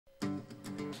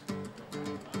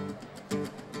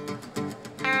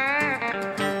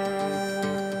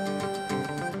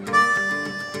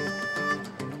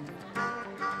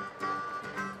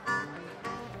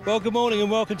Well, good morning and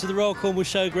welcome to the Royal Cornwall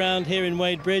Showground here in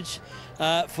Wadebridge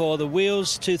for the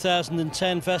Wheels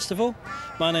 2010 Festival.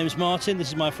 My name's Martin, this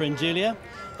is my friend Julia,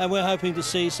 and we're hoping to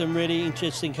see some really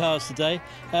interesting cars today.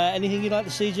 Anything you'd like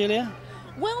to see, Julia?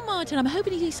 Well, Martin, I'm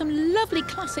hoping to see some lovely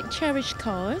classic cherished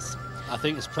cars. I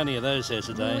think there's plenty of those here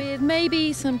today. With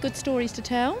maybe some good stories to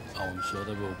tell. Oh, I'm sure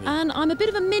there will be. And I'm a bit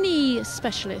of a mini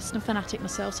specialist and fanatic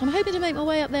myself, so I'm hoping to make my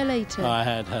way up there later. I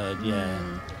had heard, yeah.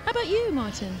 How about you,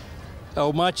 Martin?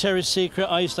 Oh, my cherished secret,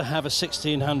 I used to have a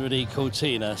 1600E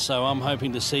Cortina, so I'm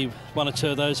hoping to see one or two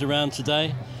of those around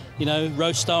today. You know,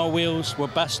 road-style wheels,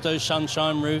 Webasto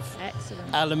sunshine roof,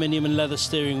 Excellent. aluminium and leather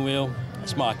steering wheel.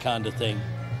 That's my kind of thing.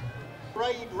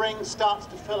 Parade ring starts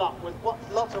to fill up with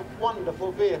lots of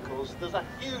wonderful vehicles. There's a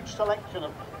huge selection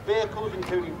of vehicles,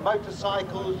 including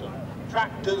motorcycles and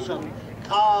tractors and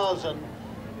cars and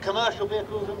commercial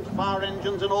vehicles and fire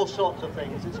engines and all sorts of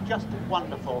things. It's just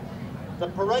wonderful. The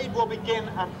parade will begin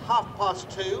at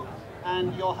 2:30,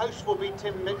 and your host will be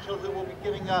Tim Mitchell, who will be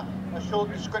giving a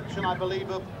short description, I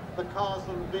believe, of the cars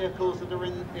and vehicles that are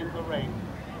in the ring.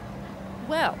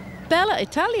 Well, Bella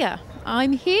Italia.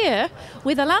 I'm here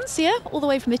with a Lancia, all the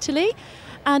way from Italy,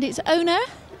 and its owner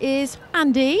is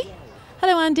Andy.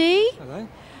 Hello, Andy. Hello.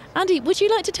 Andy, would you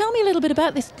like to tell me a little bit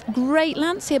about this great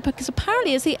Lancia? Because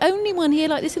apparently it's the only one here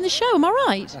like this in the show, am I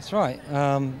right? That's right.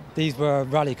 These were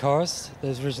rally cars. They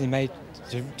was originally made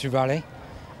to rally,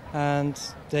 and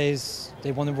they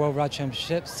won the World Rally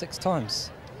Championships 6 times.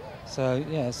 So,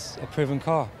 yeah, it's a proven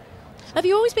car. Have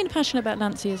you always been passionate about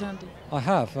Lancias, Andy? I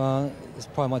have. It's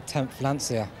probably my 10th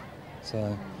Lancia, so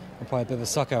I'm probably a bit of a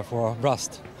sucker for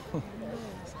rust.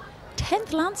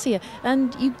 10th Lancia,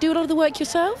 and you do a lot of the work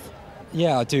yourself?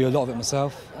 Yeah, I do a lot of it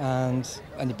myself, and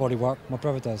any body work my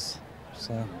brother does.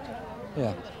 So,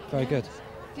 yeah, very good.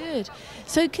 Good.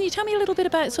 So can you tell me a little bit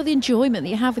about sort of the enjoyment that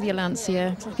you have with your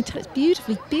Lancia? 'Cause I can tell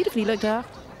it's beautifully looked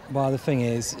after. Well, the thing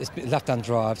is, it's left-hand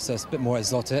drive, so it's a bit more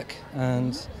exotic,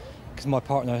 and because my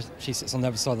partner, she sits on the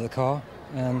other side of the car,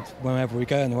 and whenever we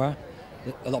go anywhere,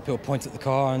 a lot of people point at the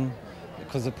car, and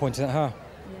because they're pointing at her,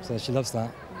 so she loves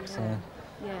that. So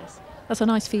Yes. That's a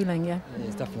nice feeling, yeah. it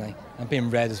is definitely, and being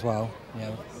red as well, you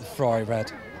know, the Ferrari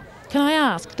red. Can I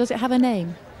ask, does it have a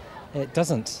name? It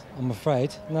doesn't, I'm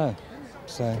afraid, no.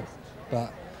 So,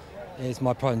 but it's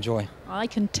my pride and joy. I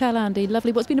can tell, Andy.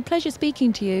 Lovely. Well, it's been a pleasure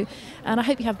speaking to you, and I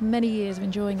hope you have many years of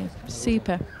enjoying it.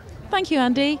 Super. Thank you,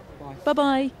 Andy.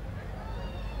 Bye-bye.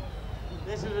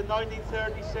 This is a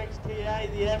 1936 TA,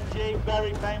 the MG,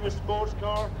 very famous sports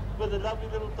car with a lovely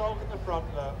little dog in the front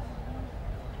there,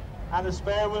 and a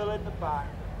spare wheel in the back.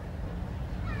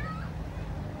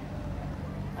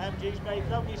 MG's made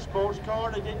lovely sports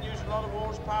car. They didn't use a lot of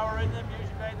horsepower in them,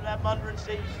 usually made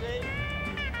 1100cc.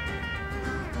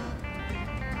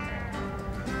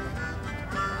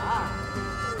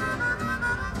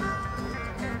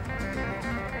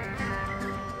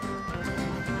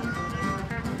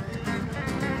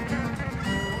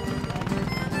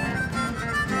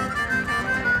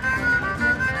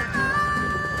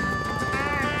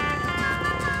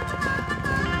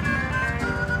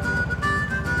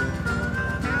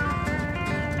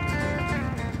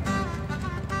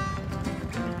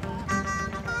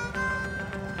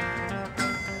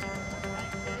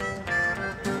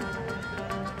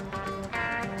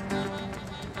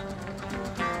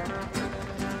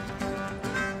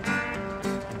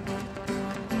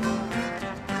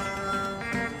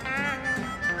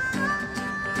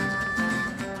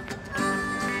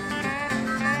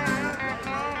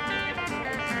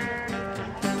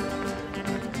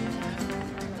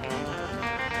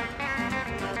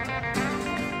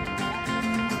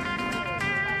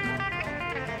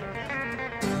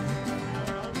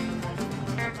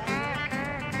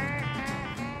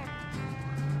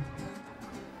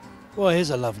 Well,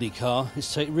 here's a lovely car.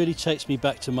 It really takes me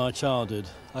back to my childhood.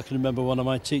 I can remember one of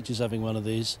my teachers having one of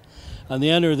these. And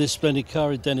the owner of this splendid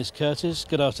car is Dennis Curtis.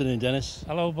 Good afternoon, Dennis.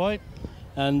 Hello, boy.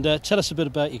 And tell us a bit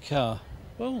about your car.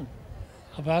 Well,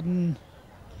 I've had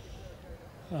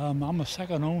I'm a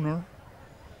second owner,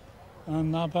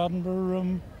 and I've had them for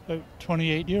about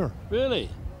 28 years. Really?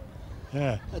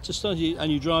 Yeah. That's astonishing.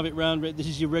 And you drive it round. This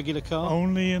is your regular car?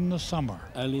 Only in the summer.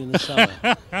 Only in the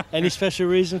summer. Any special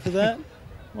reason for that?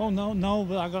 Well, no,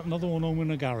 but I got another one home in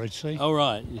the garage, see? Oh,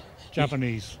 right.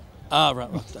 Japanese. Ah,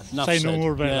 right. Well, enough Say said. no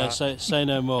more about that. Say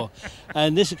no more.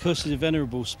 And this, of course, is a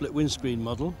venerable split windscreen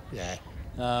model. Yeah.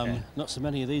 Not so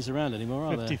many of these around anymore,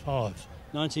 are there? 55.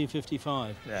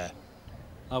 1955. Yeah.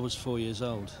 I was 4 years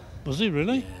old. Was he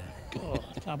really? Yeah. God,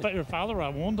 I bet your father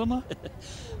had one, didn't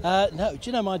I? No, do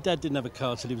you know my dad didn't have a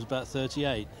car till he was about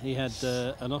 38. He had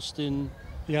an Austin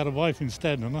He had a wife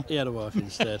instead, didn't he? He had a wife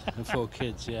instead and 4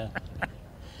 kids, yeah.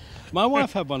 My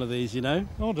wife had one of these, you know.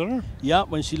 Oh, did her? Yeah,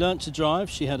 when she learnt to drive,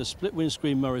 she had a split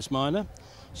windscreen Morris Minor.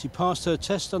 She passed her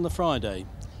test on the Friday.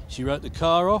 She wrote the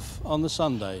car off on the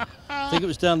Sunday. I think it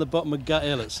was down the bottom of Gut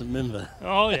Hill at St Minver.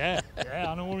 Oh, yeah.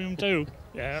 Yeah, I know him too.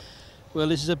 Yeah. Well,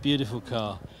 this is a beautiful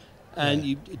car. And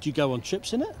do you go on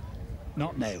trips in it?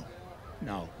 Not now.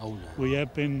 No. Oh, no. We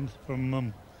have been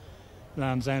from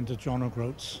Land's End to John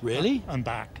O'Groats. Really? And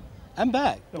back. And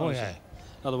back? Oh, yeah.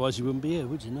 Otherwise you wouldn't be here,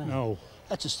 would you? No.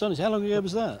 That's astonishing. How long ago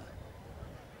was that?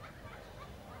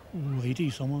 Ooh, 80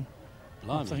 someone,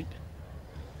 Blimey. I think.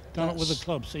 Done it with the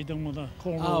club, see, done with the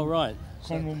Cornwall. Oh, right.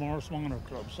 Cornwall Morris Minor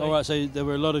Club. See? All right, so there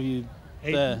were a lot of you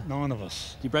 8, there. 9 of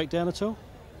us. Did you break down at all?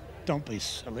 Don't be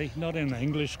silly. Not in an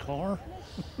English car.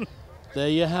 There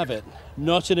you have it.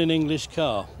 Not in an English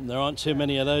car. There aren't too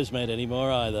many of those made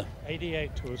anymore either.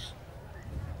 88 to us.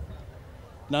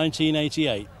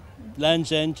 1988.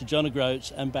 Land's End to John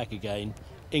O'Groats and back again.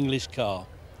 English car.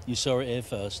 You saw it here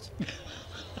first.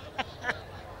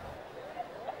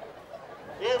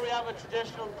 Here we have a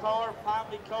traditional car,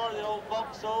 family car, the old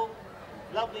Vauxhall.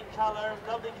 Lovely colour,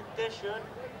 lovely condition.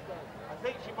 I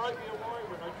think she might be a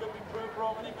Wyvern. I could be proved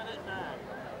wrong any minute now.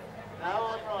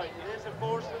 No, I'm right. It is a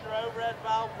 4-cylinder overhead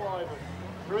valve Wyvern.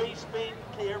 3-speed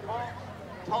gearbox.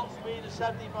 Top speed of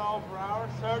 70 miles per hour,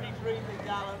 33 to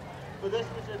gallon. But this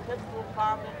was a typical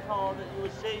family car that you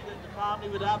would see that the family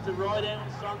would have to ride in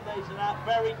on Sundays and that.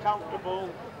 Very comfortable.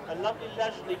 A lovely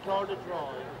leisurely car to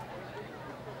drive.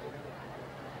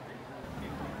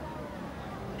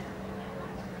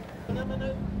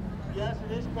 Yes,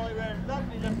 it is quite rare.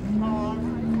 Lovely little car.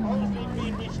 Obviously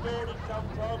being restored at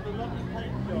some time with a lovely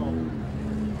paint job.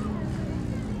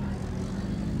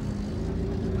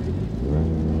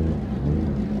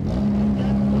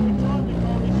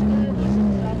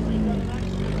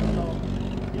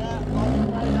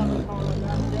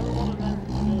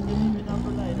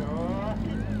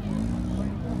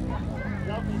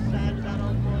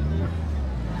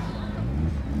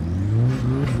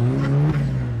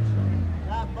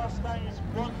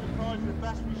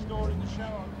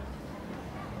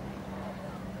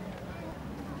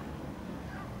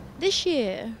 This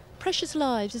year, Precious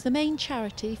Lives is the main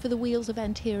charity for the Wheels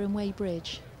event here in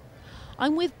Wadebridge.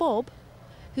 I'm with Bob,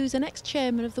 who's an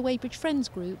ex-chairman of the Wadebridge Friends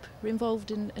Group,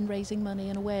 involved in raising money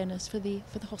and awareness for the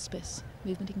hospice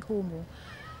movement in Cornwall.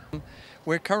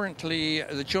 We're currently,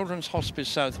 the Children's Hospice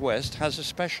Southwest has a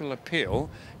special appeal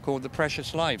called the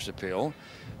Precious Lives Appeal,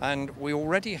 and we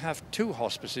already have 2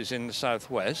 hospices in the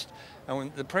Southwest,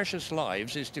 and the Precious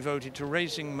Lives is devoted to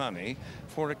raising money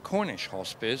for a Cornish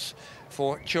hospice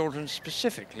for children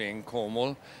specifically in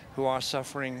Cornwall who are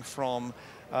suffering from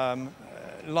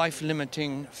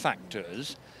life-limiting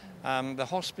factors. The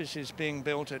hospice is being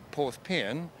built at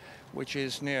Porthpearn, which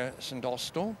is near St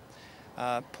Austell.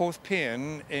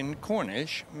 Porthpearn in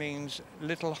Cornish means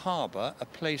little harbour, a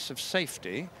place of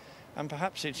safety, and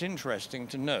perhaps it's interesting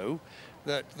to know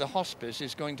that the hospice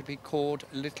is going to be called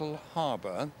Little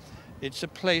Harbour. It's a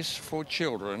place for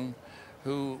children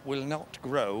who will not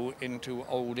grow into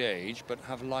old age but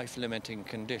have life-limiting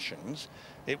conditions.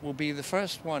 It will be the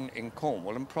first one in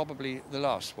Cornwall and probably the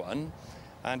last one,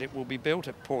 and it will be built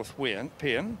at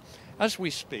Porthpearn. As we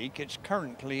speak, it's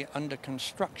currently under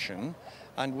construction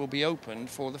and will be opened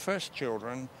for the first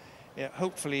children,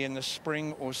 hopefully in the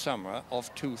spring or summer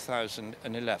of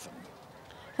 2011.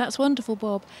 That's wonderful,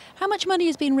 Bob. How much money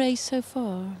has been raised so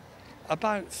far?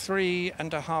 About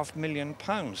 £3.5 million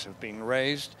have been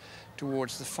raised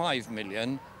towards the 5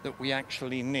 million that we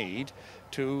actually need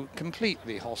to complete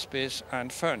the hospice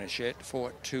and furnish it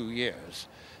for 2 years.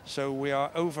 So we are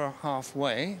over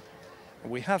halfway.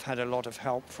 We have had a lot of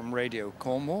help from Radio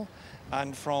Cornwall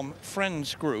and from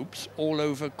friends groups all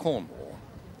over Cornwall.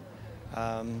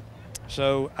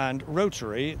 And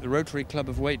Rotary, the Rotary Club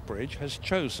of Wadebridge, has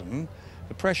chosen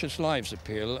the Precious Lives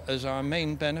Appeal as our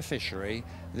main beneficiary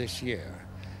this year.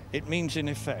 It means in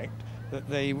effect that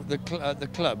the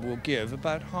club will give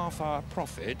about half our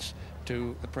profits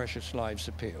to the Precious Lives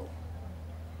Appeal.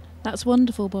 That's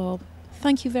wonderful, Bob.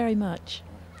 Thank you very much.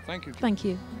 Thank you. Thank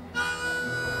you.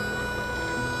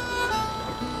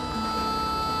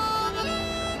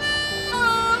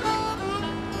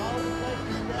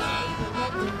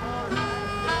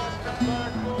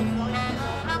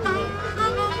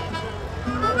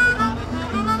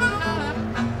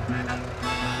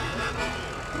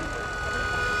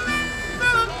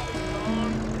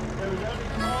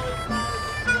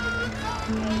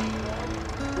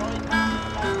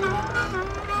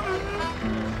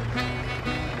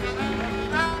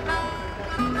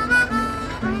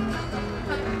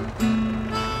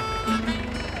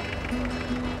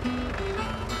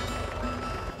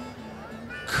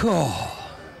 Cool.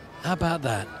 How about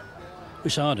that?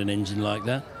 Wish I had an engine like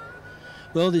that.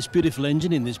 Well, this beautiful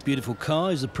engine in this beautiful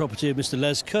car is the property of Mr.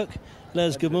 Les Cook.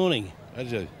 Les, good morning. How do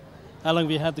you do? How long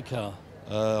have you had the car?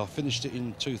 I finished it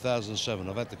in 2007.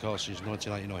 I've had the car since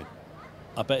 1989.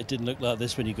 I bet it didn't look like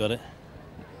this when you got it.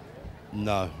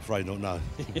 No, afraid not, no.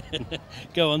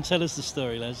 Go on, tell us the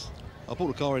story, Les. I bought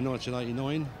the car in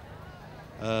 1989,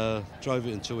 drove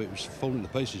it until it was falling to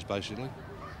pieces, basically,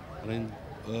 and then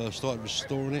started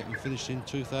restoring it and finished in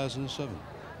 2007.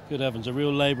 Good heavens, a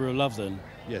real labour of love then.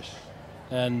 Yes.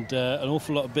 And an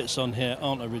awful lot of bits on here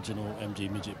aren't original MG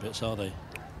Midget bits, are they?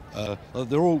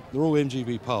 They're all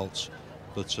MGB parts,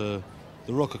 but the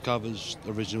rocker covers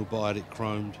original, but I had it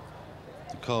chromed.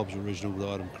 The carbs are original, but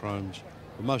I had them chromed.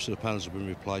 But most of the panels have been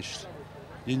replaced.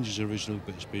 The engine's original,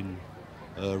 but it's been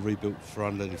rebuilt for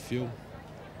unleaded fuel.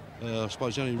 I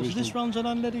suppose the only So original... this runs on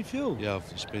unleaded fuel? Yeah,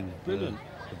 it's been... Brilliant.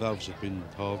 The valves have been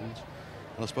hardened.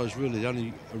 And I suppose really the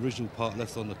only original part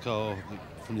left on the car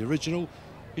from the original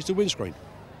is the windscreen.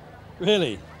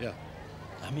 Really? Yeah.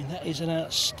 I mean, that is an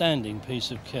outstanding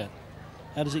piece of kit.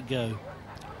 How does it go?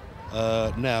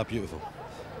 Now, beautiful.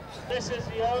 This is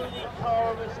the only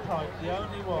car of its type, the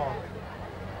only one.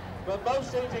 But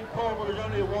most things in Cornwall is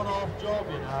only a one-off job,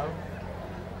 you know.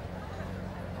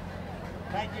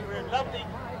 Thank you for a lovely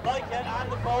bike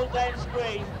and the fold-down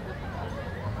screen.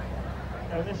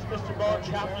 Now, this is Mr. Mark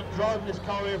Chapman driving this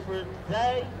car here for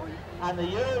today, and the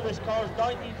year of this car is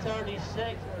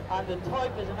 1936, and the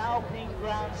type is an Alpine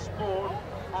Grand Sport,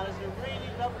 and it's a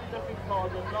really lovely looking car.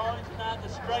 The lines and the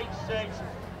straight six,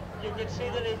 you can see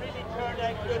that they really turned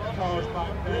out good cars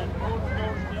back then.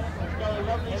 It's got a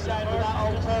lovely sound with that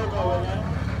old turbo in it.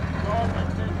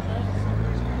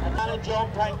 And then a John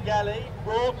Pangeli,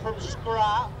 brought from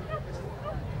scrap.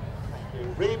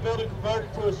 Rebuilt and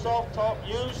converted to a soft top,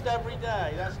 used every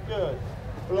day, that's good.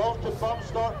 Belongs to Bum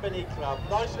Start Mini Club.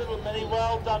 Nice little mini,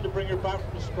 well done to bring her back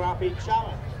from the scrappy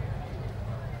challenge.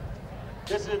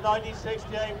 This is a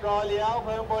 1968 Riley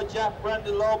Alpha owned by Jeff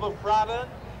Brendan Loeb of Fradden.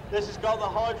 This has got the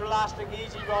Hydrolastic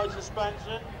Easy Ride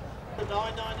suspension. The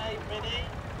 998 Mini,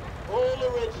 all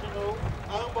original,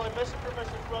 owned by Mr. and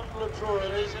Mrs. Brundle of Truro.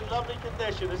 It is in lovely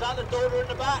condition. Is that the daughter in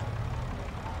the back?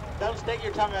 Don't stick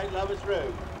your tongue out, love, it's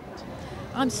rude.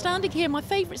 I'm standing here in my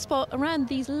favourite spot around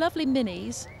these lovely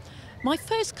minis. My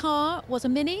first car was a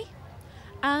Mini,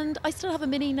 and I still have a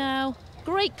Mini now.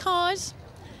 Great cars,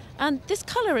 and this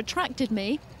colour attracted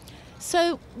me.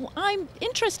 So I'm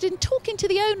interested in talking to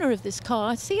the owner of this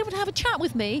car, see if he would have a chat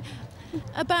with me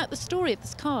about the story of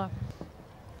this car.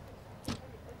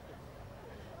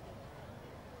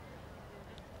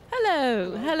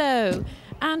 Hello, hello.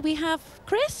 And we have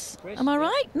Chris, am I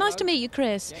right? Nice to meet you,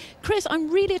 Chris. Yeah. Chris,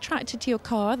 I'm really attracted to your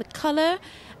car, the colour,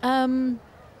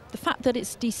 the fact that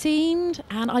it's deseamed,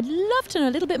 and I'd love to know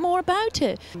a little bit more about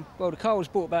it. Well, the car was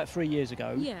bought about 3 years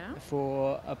ago Yeah.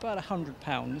 for about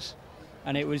 £100,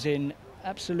 and it was in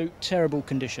absolute terrible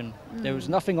condition. There was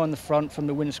nothing on the front from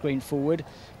the windscreen forward,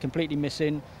 completely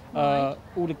missing. Right.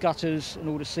 All the gutters and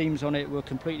all the seams on it were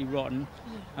completely rotten,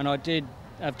 and I did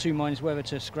have two minds whether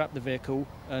to scrap the vehicle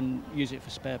and use it for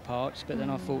spare parts, but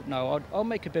then I thought, no, I'll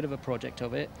make a bit of a project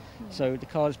of it. So the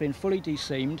car's been fully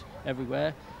deseamed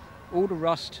everywhere. All the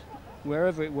rust,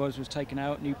 wherever it was taken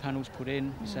out, new panels put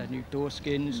in. It's had new door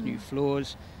skins, new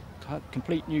floors,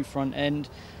 complete new front end.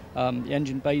 The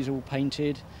engine bays all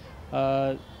painted.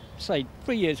 Say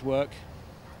 3 years work,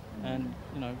 and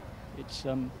you know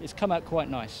it's come out quite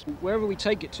nice. Wherever we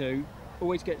take it to,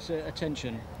 always gets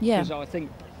attention. Yeah. Because I think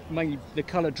mainly the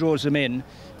colour draws them in,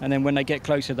 and then when they get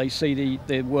closer, they see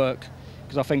the work.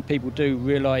 Because I think people do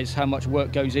realise how much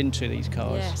work goes into these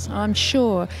cars. Yes, I'm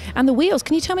sure. And the wheels,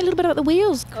 can you tell me a little bit about the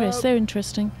wheels, Chris? They're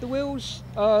interesting. The wheels,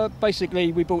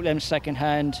 basically, we bought them second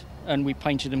hand, and we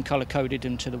painted them, colour-coded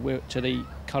them to the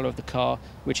colour of the car,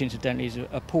 which incidentally is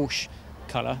a Porsche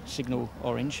colour, signal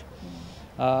orange.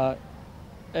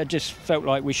 It just felt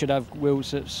like we should have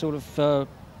wheels that sort of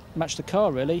match the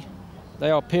car, really. They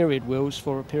are period wheels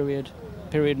for a period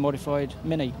modified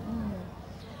Mini.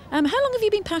 How long have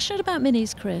you been passionate about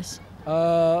minis, Chris?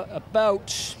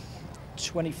 About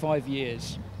 25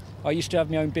 years. I used to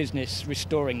have my own business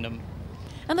restoring them.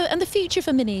 And the future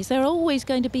for minis, they're always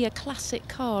going to be a classic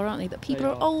car, aren't they, that people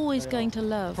are always going to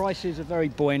love. Prices are very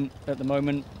buoyant at the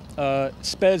moment.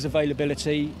 Spares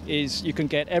availability is you can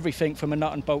get everything from a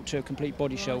nut and bolt to a complete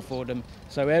body shell for them.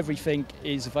 So everything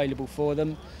is available for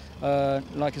them.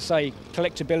 Like I say,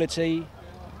 collectability.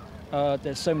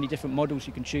 There's so many different models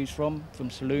you can choose from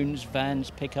saloons, vans,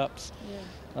 pickups.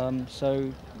 Yeah.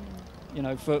 You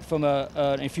know, from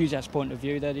an enthusiast point of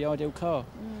view, they're the ideal car.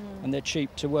 And they're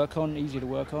cheap to work on, easy to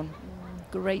work on.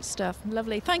 Great stuff.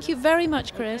 Lovely. Thank you very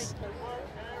much, Chris.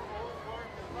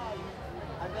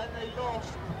 And then they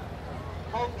lost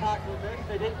contact with it.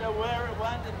 They didn't know where it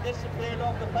went. It disappeared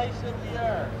off the face of the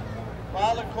earth.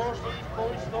 Well, of course, these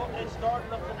boys thought they started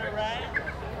looking around.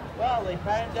 Well, they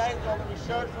found out on the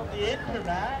research on the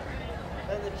internet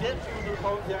that the gypsies were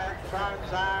going to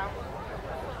Treglown,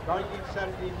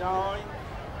 1979.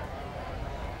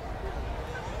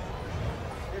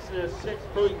 This is a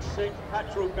 6.6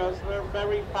 petrol guzzler,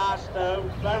 very fast though,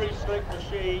 very slick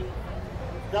machine.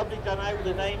 Lovely done out with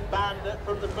the name Bandit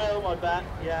from the film, I bet.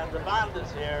 Yeah, the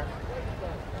Bandit's here.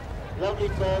 Lovely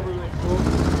Berber report.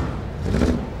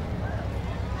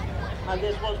 And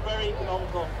this was very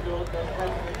economical fuel,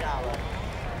 the gallon.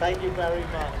 Thank you very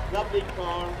much. Lovely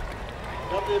car.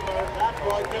 Lovely bird. That's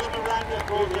right, give them a round of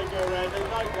applause as you're around. They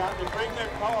like that. They bring their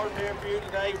cars here for you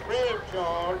today, free of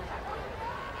charge.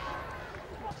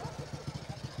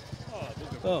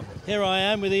 Well, here I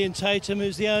am with Ian Tatum,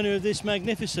 who's the owner of this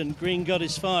magnificent Green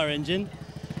Goddess fire engine.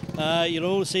 You'll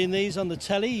all have seen these on the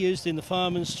telly, used in the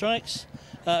fireman's strikes.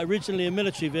 Originally a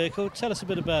military vehicle. Tell us a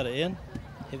bit about it, Ian.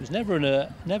 It was never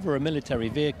a military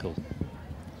vehicle.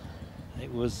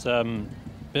 It was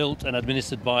built and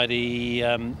administered by the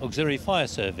Auxiliary Fire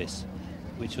Service,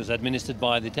 which was administered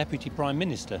by the Deputy Prime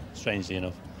Minister, strangely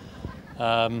enough.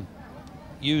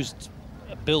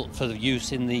 Built for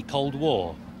use in the Cold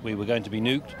War. We were going to be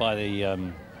nuked by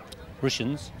the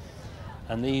Russians,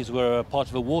 and these were a part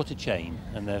of a water chain,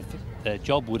 and their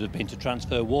job would have been to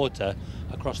transfer water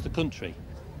across the country.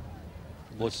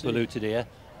 Water's polluted here.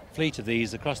 Fleet of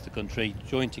these across the country,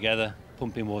 joined together,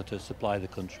 pumping water, supply the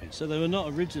country. So they were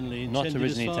not originally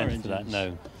intended for that,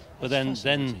 no. But then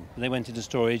they went into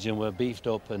storage and were beefed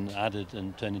up and added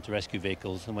and turned into rescue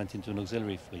vehicles and went into an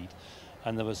auxiliary fleet.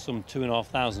 And there was some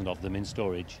 2,500 of them in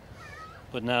storage.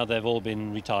 But now they've all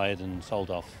been retired and sold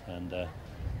off, and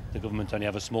the government only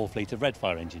have a small fleet of red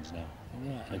fire engines now,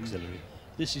 right. Auxiliary.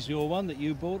 This is your one that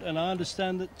you bought, and I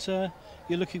understand that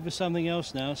you're looking for something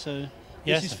else now, so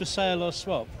yes. This is for sale or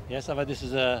swap? Yes, I've had this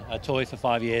as a toy for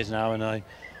 5 years now, and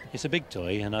it's a big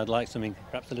toy, and I'd like something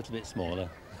perhaps a little bit smaller.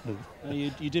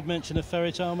 You did mention a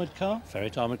ferret armoured car?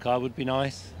 Ferret armoured car would be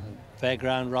nice.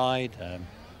 Fairground ride,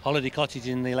 holiday cottage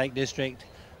in the Lake District.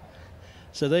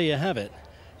 So there you have it.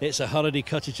 It's a holiday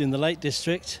cottage in the Lake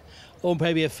District, or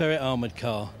maybe a ferret armoured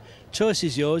car. Choice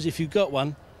is yours. If you've got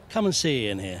one, come and see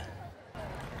Ian here.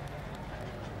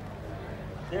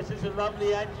 This is a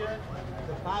lovely engine,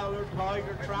 the Fowler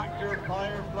Tiger Tractor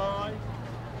Firefly.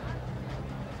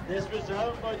 This was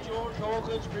owned by George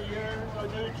Hawkins for years. I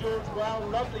knew George well,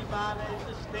 lovely man in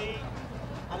the steam,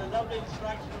 and a lovely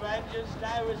selection of engines.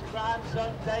 Now his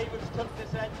grandson David's took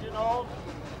this engine off.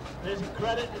 There's a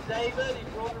credit to David, he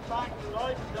brought her back to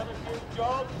life, he's done a good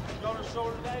job, he's got her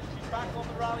sorted out, she's back on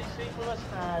the rally scene with us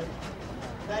now.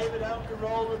 David owned the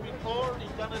roller before, and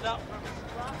he's done it up from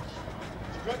scratch,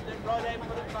 stripped it right out,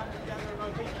 put it back together, and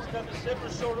I think he's done a similar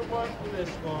sort of work for this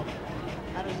one.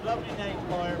 And his lovely name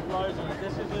Fireflies, and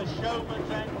this is a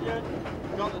showman's engine,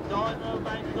 got the dyno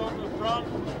mounted on the front.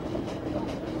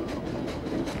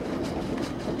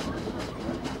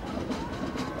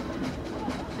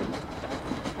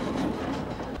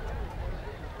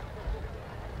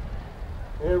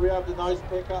 Here we have the nice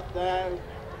pickup there,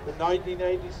 the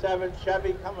 1987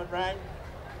 Chevy coming round.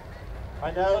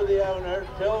 I know the owner,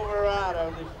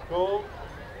 Silverado, this is called.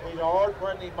 He's a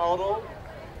R20 model.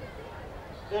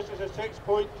 This is a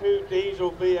 6.2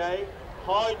 diesel V8,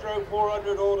 hydro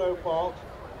 400 autobox,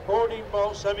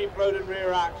 14-bolt semi-floated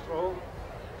rear axle.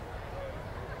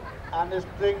 And this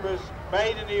thing was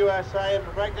made in the USA and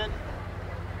perfected.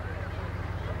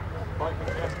 Quite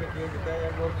majestic here today,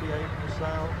 everyone behaving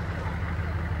themselves.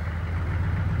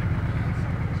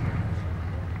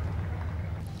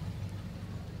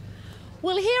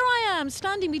 Well, here I am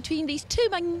standing between these two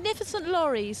magnificent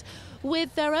lorries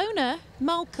with their owner,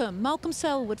 Malcolm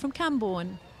Selwood from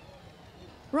Camborne.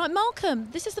 Right, Malcolm,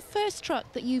 this is the first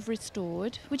truck that you've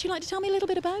restored. Would you like to tell me a little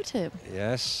bit about it?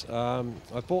 Yes, I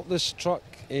bought this truck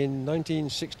in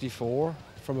 1964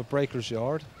 from a breaker's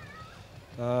yard.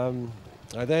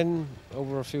 I then,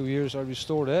 over a few years, I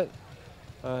restored it,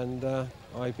 and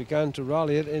I began to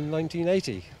rally it in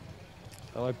 1980.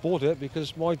 And I bought it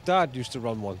because my dad used to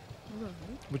run one. Right.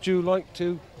 Would you like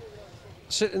to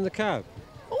sit in the cab?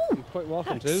 Oh, you're quite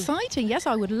welcome to. Exciting! Yes,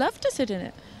 I would love to sit in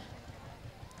it.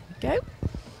 Go.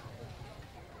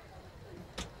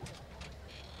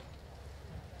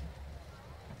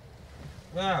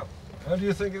 Now, how do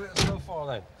you think of it so far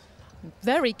then?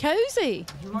 Very cosy.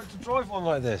 Would you like to drive one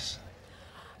like this?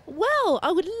 Well,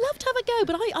 I would love to have a go,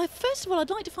 but I first of all, I'd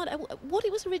like to find out what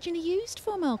it was originally used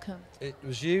for, Malcolm. It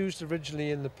was used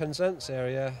originally in the Penzance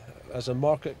area as a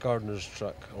market gardener's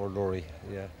truck or lorry,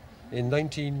 yeah. In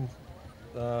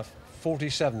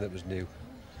 1947 it was new.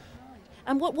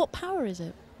 And what power is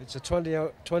it? It's a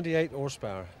 28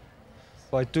 horsepower.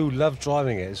 I do love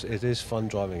driving it. It is fun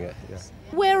driving it, yeah.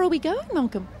 Where are we going,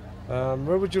 Malcolm?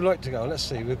 Where would you like to go? Let's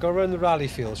see, we'll go around the rally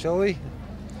field, shall we?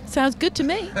 Sounds good to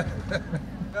me.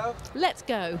 Let's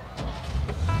go.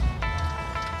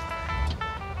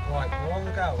 Right, we're on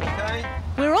the go, okay?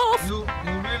 We're off. You'll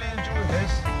really enjoy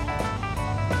this.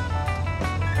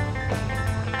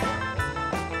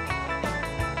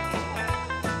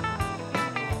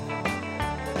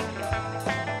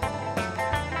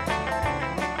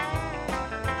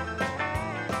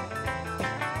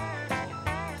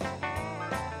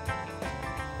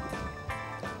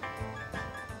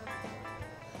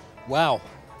 Wow,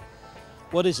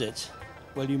 what is it?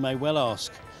 Well, you may well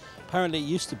ask. Apparently it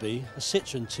used to be a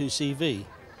Citroen 2CV,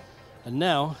 and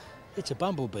now it's a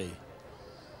Bumblebee.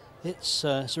 It's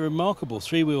a remarkable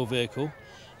three-wheel vehicle.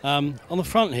 On the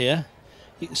front here,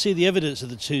 you can see the evidence of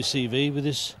the 2CV with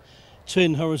this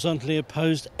twin horizontally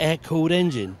opposed air-cooled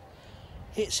engine.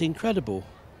 It's incredible,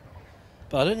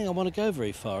 but I don't think I want to go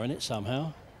very far in it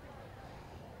somehow.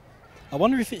 I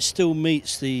wonder if it still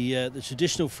meets the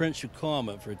traditional French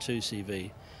requirement for a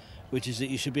 2CV, which is that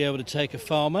you should be able to take a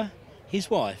farmer, his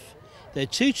wife, their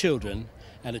 2 children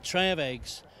and a tray of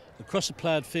eggs across a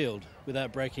ploughed field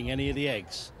without breaking any of the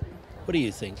eggs. What do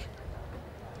you think?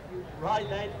 Right,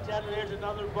 ladies and gentlemen, here's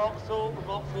another Vauxhall from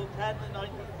Vauxhall 10 in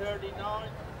 1939.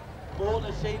 Born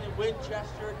and seen in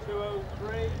Winchester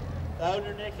 203. The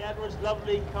owner, Nick Edwards,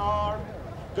 lovely car.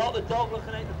 Got the dog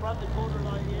looking out the front of the corner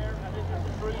right here, and this is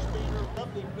the 3-speeder,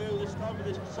 lovely blue this time with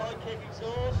this sidekick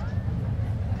exhaust.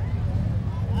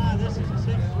 Ah, this is a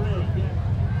 6.3, yeah.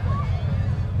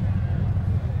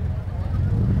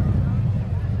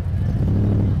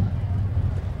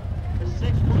 The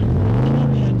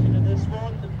 6.4 engine in this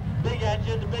one, the big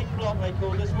engine, the big clock they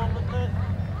call this one, wouldn't it?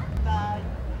 Nah,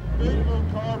 beautiful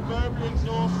car, verbal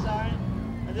exhaust sound,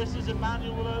 and this is a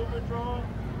manual overdrive.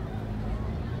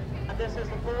 And this is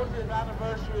the 40th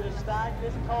anniversary of the Stag.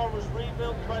 This car was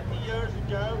rebuilt 20 years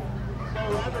ago. So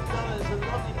whoever done it is a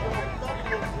lovely job,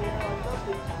 lovely interior, I love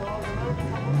these cars, and only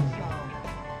come on the sound.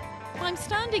 I'm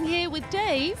standing here with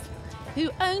Dave,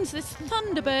 who owns this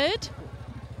Thunderbird.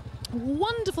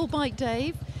 Wonderful bike,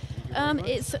 Dave.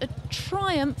 It's a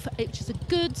Triumph, which is a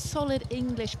good, solid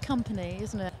English company,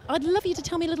 isn't it? I'd love you to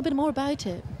tell me a little bit more about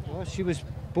it. Well, she was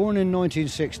born in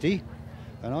 1960,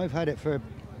 and I've had it for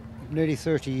nearly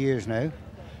 30 years now.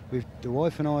 The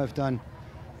wife and I have done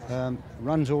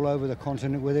runs all over the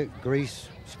continent with it, Greece,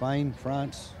 Spain,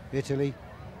 France, Italy,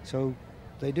 so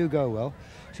they do go well.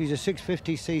 She's a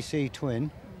 650cc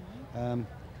twin,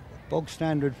 bog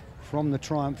standard from the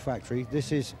Triumph factory.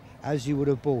 This is as you would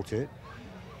have bought it.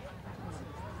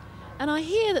 And I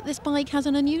hear that this bike has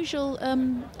an unusual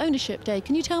ownership day.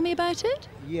 Can you tell me about it?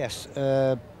 Yes,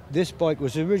 this bike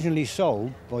was originally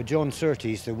sold by John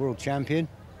Surtees, the world champion,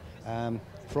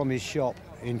 from his shop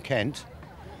in Kent.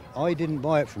 I didn't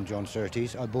buy it from John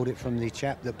Surtees, I bought it from the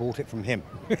chap that bought it from him,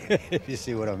 if you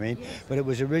see what I mean. But it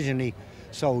was originally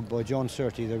sold by John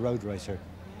Surtees, the road racer,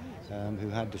 who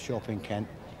had the shop in Kent.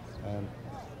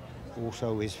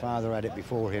 Also his father had it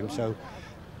before him, so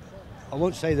I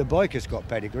won't say the bike has got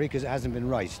pedigree because it hasn't been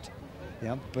raced,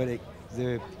 yeah, but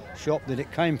the shop that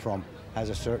it came from has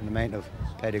a certain amount of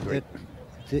pedigree.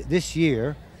 This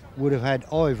year would have had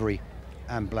ivory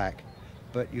and black,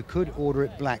 but you could order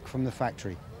it black from the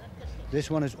factory. This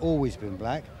one has always been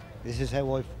black. This is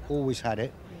how I've always had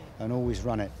it and always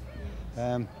run it.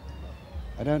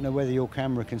 I don't know whether your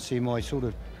camera can see my sort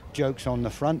of jokes on the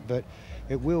front, but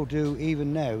it will do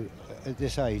even now at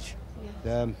this age,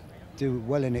 do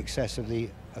well in excess of the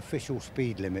official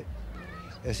speed limit,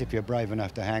 as if you're brave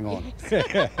enough to hang on.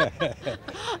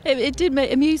 It did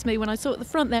amuse me when I saw at the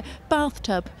front there,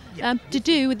 bathtub, to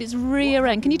do with its rear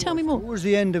end. Can you tell me more? Towards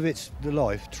the end of the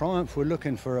life, Triumph were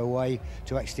looking for a way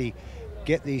to actually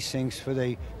get these things for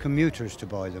the commuters to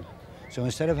buy them. So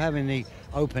instead of having the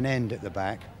open end at the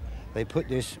back, they put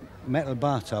this metal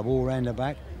bathtub all around the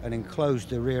back and enclosed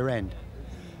the rear end.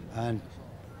 And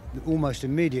almost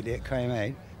immediately it came out,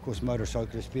 of course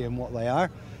motorcyclists being what they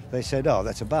are, they said, oh,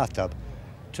 that's a bathtub.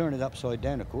 Turn it upside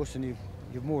down, of course, and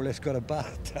you've more or less got a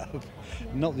bathtub.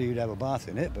 Not that you'd have a bath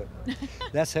in it, but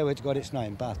that's how it's got its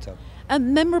name, bathtub.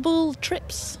 Memorable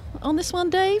trips on this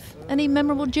one, Dave? Any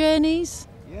memorable journeys?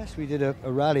 Yes, we did a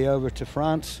rally over to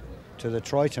France, to the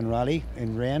Triton rally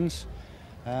in Rennes.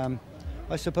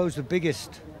 I suppose the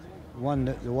biggest one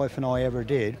that the wife and I ever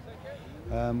did.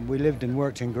 We lived and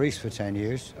worked in Greece for 10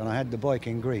 years, and I had the bike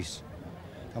in Greece,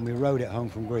 and we rode it home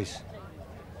from Greece.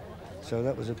 So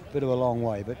that was a bit of a long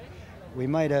way, but we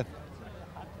made a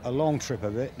long trip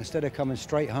of it. Instead of coming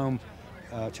straight home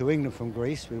to England from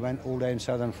Greece, we went all down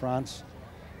southern France,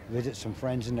 visit some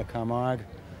friends in the Camargue,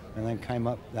 and then came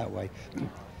up that way.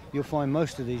 You'll find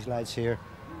most of these lads here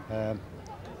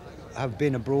have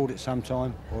been abroad at some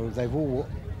time, or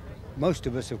most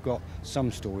of us have got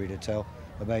some story to tell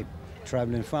about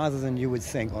travelling farther than you would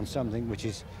think on something which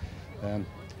is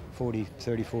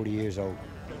 30, 40 years old.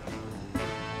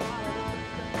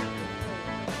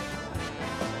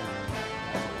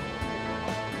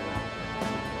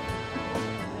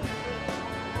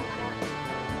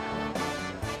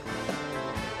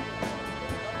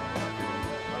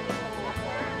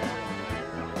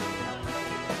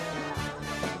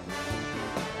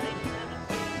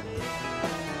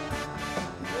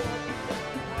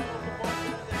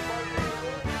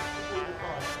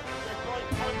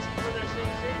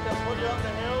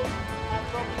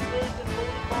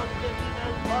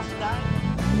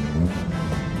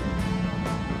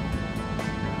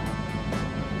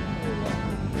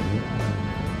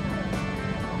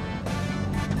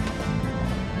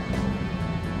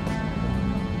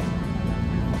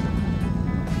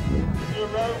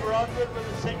 With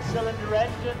a 6-cylinder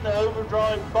engine, the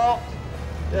overdrive box.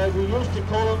 We used to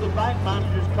call them the bank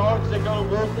manager's car because they've got a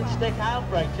walking stick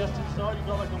handbrake. Just inside you've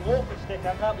got like a walking stick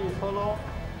and that you pull on.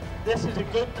 This is a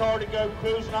good car to go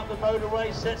cruising up the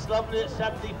motorway. Sits lovely at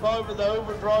 75 with the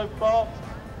overdrive box,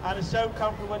 and it's so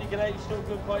comfortable when you get out, you still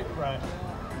feel quite fresh.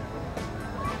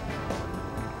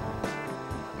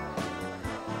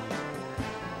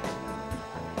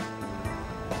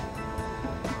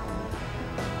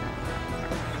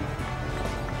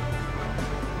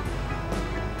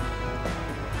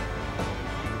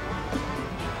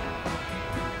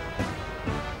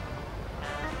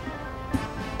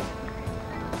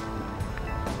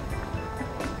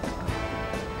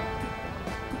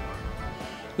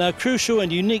 Now, a crucial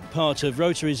and unique part of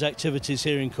Rotary's activities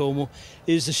here in Cornwall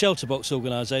is the Shelter Box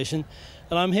organisation,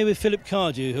 and I'm here with Philip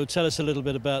Cardew, who'll tell us a little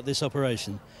bit about this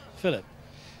operation. Philip.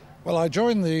 Well, I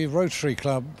joined the Rotary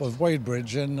Club of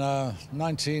Wadebridge in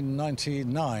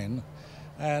 1999,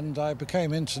 and I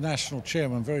became international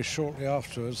chairman very shortly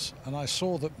afterwards, and I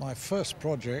saw that my first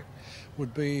project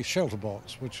would be Shelter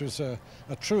Box, which was a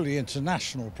truly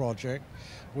international project,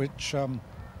 which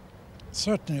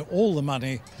certainly all the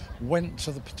money went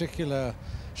to the particular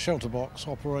Shelter Box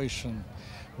operation,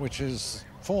 which is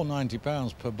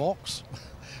 £490 per box,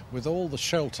 with all the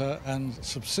shelter and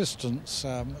subsistence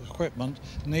equipment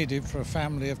needed for a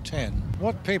family of 10.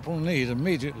 What people need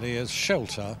immediately is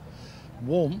shelter,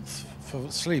 warmth for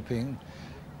sleeping,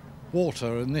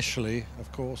 water initially,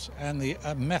 of course, and the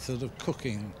method of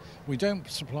cooking. We don't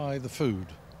supply the food.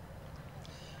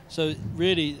 So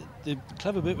really, the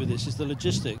clever bit with this is the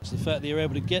logistics, the fact that you're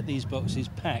able to get these boxes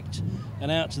packed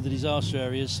and out to the disaster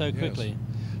areas so quickly. Yes.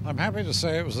 I'm happy to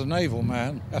say it was a naval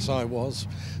man, as I was,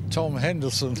 Tom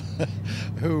Henderson,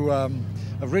 who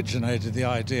originated the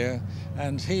idea,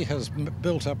 and he has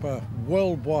built up a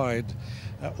worldwide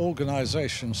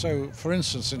organisation. So, for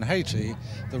instance, in Haiti,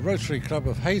 the Rotary Club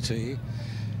of Haiti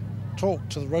talked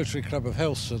to the Rotary Club of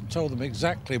Helston, told them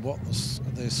exactly what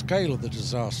the scale of the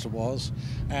disaster was,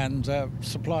 and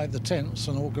supplied the tents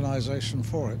and organisation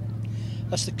for it.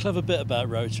 That's the clever bit about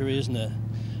Rotary, isn't it?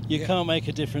 You can't make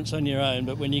a difference on your own,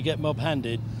 but when you get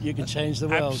mob-handed, you can change the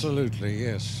world. Absolutely,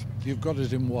 yes. You've got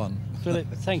it in one. Philip,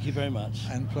 thank you very much.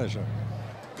 And pleasure.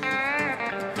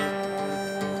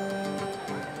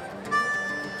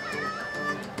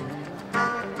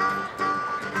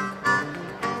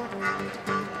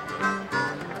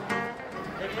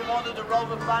 Rob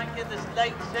a bank in the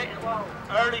late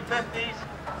early 50s,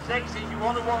 60s, you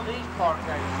wanted one of these parked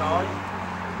outside.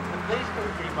 The police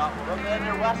couldn't keep up with them. Then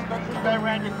their West Country go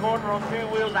around the corner on 2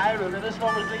 wheels out, and this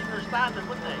one was leaving their standard,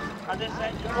 wouldn't they? And this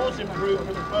engine was improved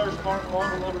for the first Mark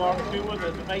 1 and the Mark 2 with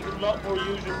it to make it a lot more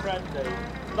user-friendly.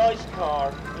 Nice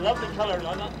car, lovely colour.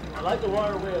 I like the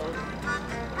wire wheels.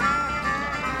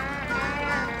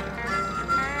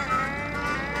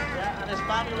 Yeah, and it's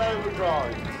manual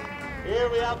overdrive. Here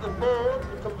we have the Ford,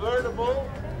 the convertible,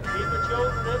 keep the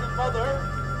children in and mother.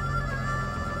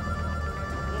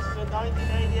 This is a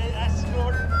 1988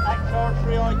 Escort,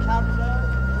 XR3i Capita,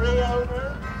 3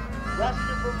 owners,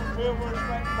 rescued from the field where it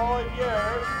spent 5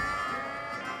 years.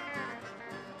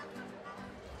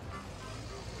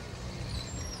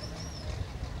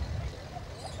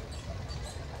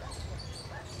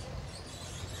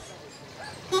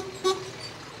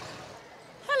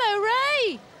 Hello,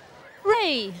 Ray!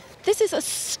 Ray, This is a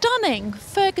stunning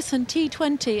Ferguson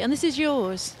T20, and this is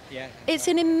yours. Yeah. It's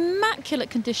in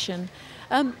immaculate condition.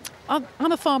 I'm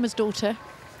a farmer's daughter,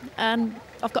 and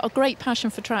I've got a great passion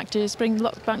for tractors, bring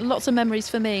back lots of memories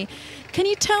for me. Can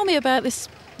you tell me about this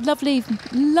lovely,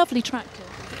 lovely tractor?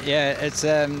 Yeah, it's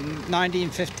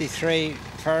 1953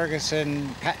 Ferguson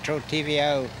petrol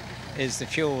TVO is the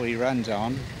fuel he runs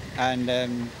on,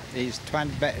 and he's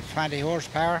 20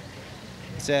 horsepower.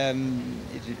 It's a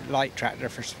light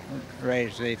tractor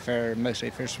mostly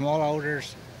for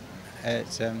smallholders.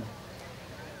 It's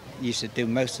used to do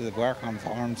most of the work on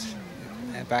farms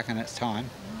back in its time.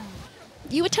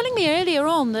 You were telling me earlier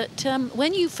on that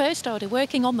when you first started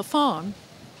working on the farm,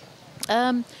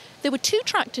 there were 2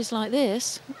 tractors like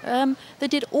this that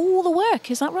did all the work.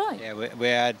 Is that right? Yeah, we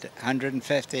had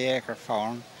 150-acre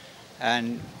farm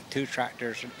and 2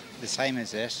 tractors the same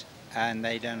as this, and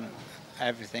they done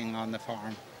everything on the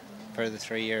farm for the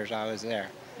 3 years I was there.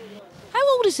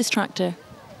 How old is this tractor?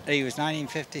 He was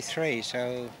 1953,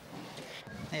 so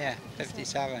yeah,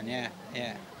 57, yeah.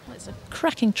 Well, it's a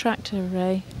cracking tractor,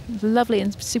 Ray. Lovely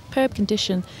and superb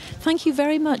condition. Thank you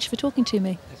very much for talking to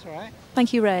me. That's all right.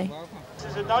 Thank you, Ray. You're welcome. This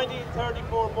is a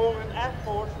 1934 Morgan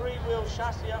F4 3-wheel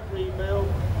chassis up rebuild.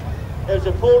 It was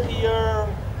a 40-year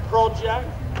project.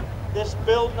 This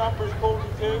build number is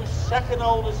 42, second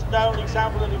oldest known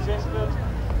example in existence,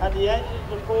 and the engines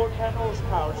were 410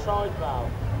 horsepower side valve.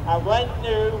 And when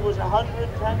new was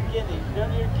 110 guineas. You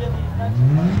don't hear guineas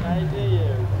mentioned like that, do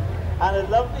you? And a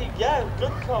lovely, yeah,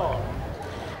 good car.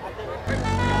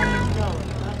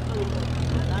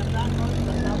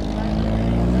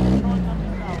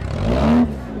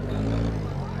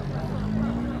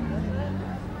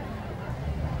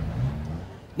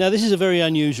 Now this is a very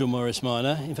unusual Morris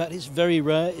Minor. In fact, it's very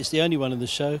rare. It's the only one in the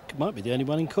show. It might be the only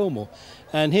one in Cornwall.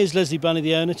 And here's Leslie Bunny,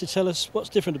 the owner, to tell us what's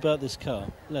different about this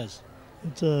car. Les.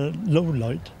 It's a low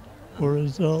light,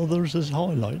 whereas others is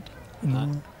high light.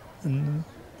 And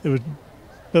it was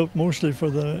built mostly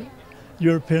for the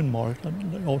European market,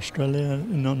 like Australia,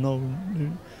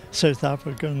 South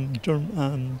Africa,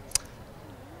 and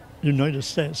United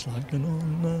States,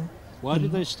 Why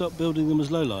did they stop building them as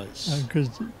lowlights? Because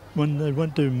when they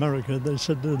went to America, they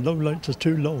said the lowlights are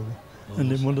too low,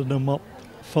 and they wanted them up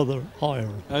further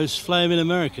higher. Those flaming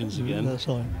Americans again. That's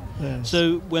right. Yes.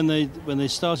 So when they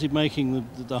started making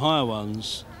the higher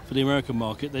ones for the American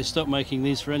market, they stopped making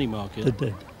these for any market. They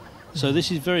did. So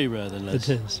this is very rare then, Les.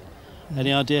 It is.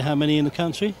 Any idea how many in the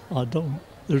country? I don't.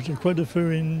 There's quite a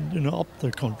few in up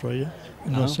the country.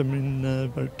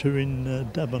 About 2 in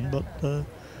Devon, but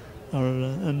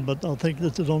I think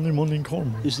this is only one in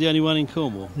Cornwall. Is the only one in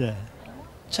Cornwall? Yeah.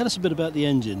 Tell us a bit about the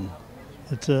engine.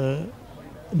 It's a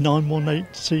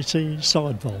 918cc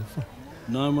side valve.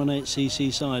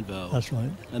 918cc side valve. That's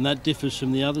right. And that differs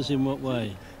from the others in what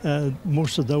way?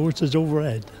 Most of those is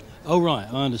overhead. Oh right,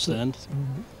 I understand.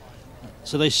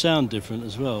 So they sound different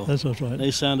as well. That's right. They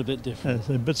sound a bit different. Yes,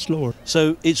 a bit slower.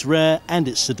 So it's rare and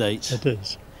it's sedate. It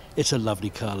is. It's a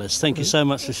lovely car, Les. Thank you so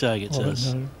much for showing it to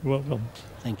us. No, welcome.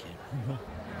 Thank you.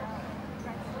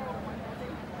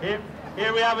 Here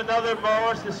we have another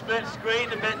Morris, the split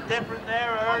screen, a bit different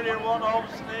there, earlier one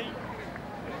obviously.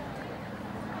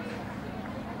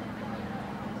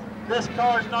 This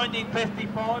car is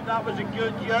 1955, that was a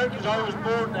good year because I was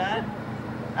born then.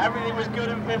 Everything was good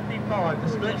in 55, the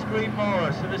split screen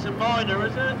Morris. And it's a minor,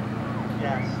 is it?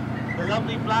 Yes. The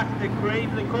lovely black and the cream,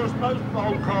 and of course most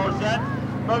old cars then,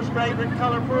 most favourite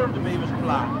colour for them to me was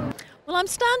black. Well, I'm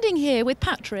standing here with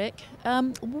Patrick.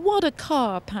 What a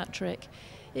car, Patrick.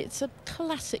 It's a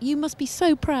classic. You must be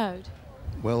so proud.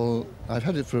 Well, I've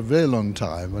had it for a very long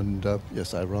time, and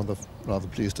yes, I'm rather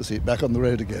pleased to see it back on the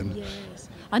road again. Yes.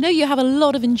 I know you have a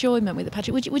lot of enjoyment with it,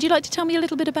 Patrick. Would you like to tell me a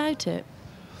little bit about it?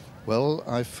 Well,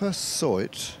 I first saw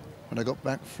it when I got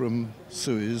back from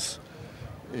Suez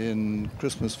in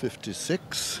Christmas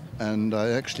 '56, and I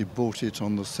actually bought it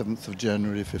on the 7th of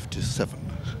January '57.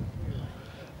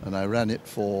 And I ran it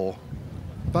for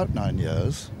about 9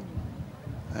 years,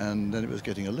 and then it was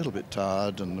getting a little bit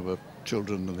tired, and there were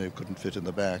children and they couldn't fit in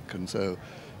the back, and so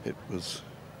it was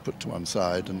put to one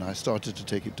side, and I started to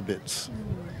take it to bits.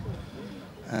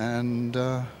 And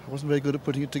I wasn't very good at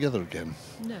putting it together again.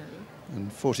 No.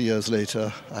 And 40 years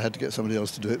later, I had to get somebody else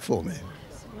to do it for me.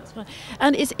 That's fine.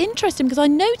 And it's interesting because I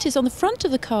noticed on the front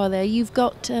of the car there you've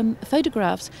got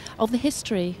photographs of the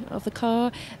history of the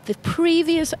car, the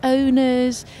previous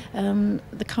owners,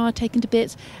 the car taken to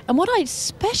bits. And what I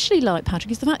especially like,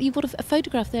 Patrick, is the fact that you've got a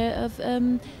photograph there of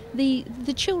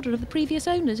the children of the previous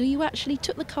owners who you actually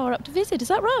took the car up to visit. Is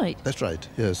that right? That's right,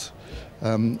 yes.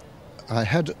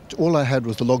 All I had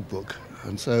was the logbook,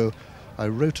 and so I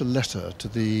wrote a letter to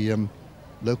the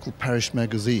local parish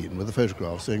magazine with a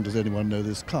photograph saying, does anyone know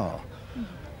this car?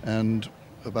 And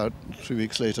about 3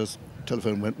 weeks later,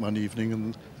 telephone went one evening,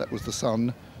 and that was the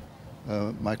son,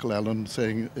 Michael Allen,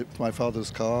 saying it's my father's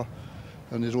car,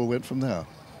 and it all went from there.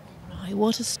 Right,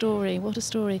 what a story, what a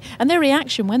story. And their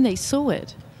reaction when they saw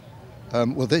it?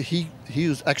 He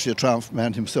was actually a Triumph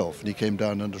man himself, and he came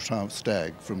down on a Triumph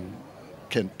Stag from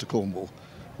Kent to Cornwall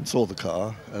and saw the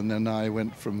car, and then I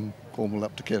went from Cornwall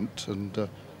up to Kent and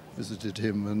visited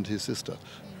him and his sister.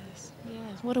 Yes,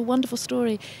 yes, what a wonderful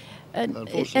story.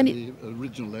 Unfortunately, the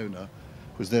original owner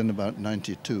was then about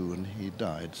 92 and he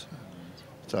died.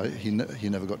 So he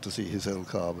never got to see his old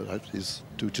car, but his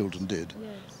two children did.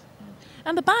 Yes.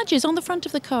 And the badges on the front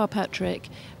of the car, Patrick,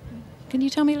 can you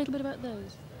tell me a little bit about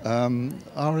those?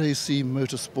 RAC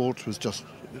Motorsport was just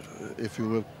if you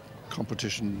were a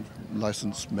competition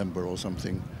licensed member or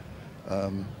something.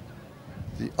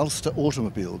 The Ulster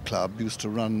Automobile Club used to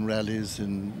run rallies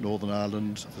in Northern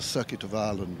Ireland. The Circuit of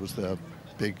Ireland was their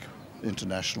big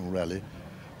international rally,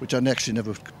 which I actually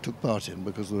never took part in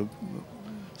because of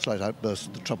the slight outburst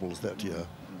of the Troubles that year.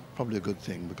 Probably a good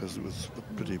thing because it was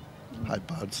pretty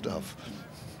high-powered stuff.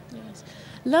 Yes.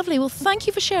 Lovely. Well, thank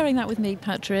you for sharing that with me,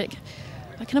 Patrick.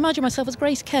 I can imagine myself as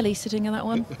Grace Kelly sitting in that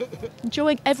one,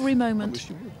 enjoying every moment. I wish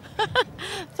you would.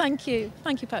 Thank you.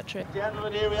 Thank you, Patrick.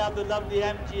 Gentlemen, here we have the lovely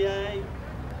MGA.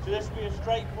 So this will be a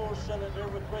straight four-cylinder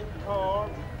with twin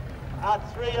carbs. At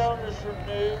 3 owners from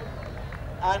new,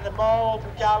 and the mile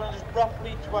per gallon is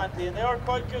roughly 20, and they are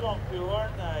quite good on fuel,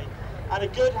 aren't they? And a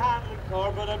good handling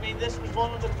car, but I mean this was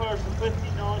one of the first, the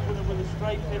 59 with a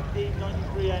straight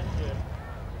 1593 engine.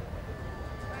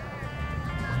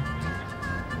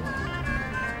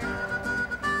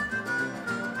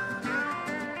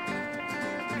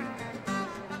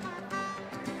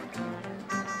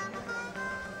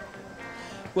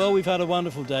 Well, we've had a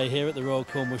wonderful day here at the Royal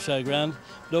Cornwall Showground,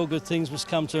 but all good things must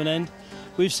come to an end.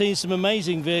 We've seen some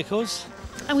amazing vehicles.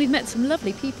 And we've met some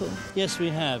lovely people. Yes, we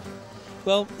have.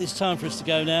 Well, it's time for us to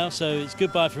go now, so it's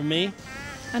goodbye from me.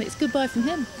 And it's goodbye from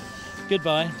him.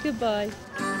 Goodbye. Goodbye.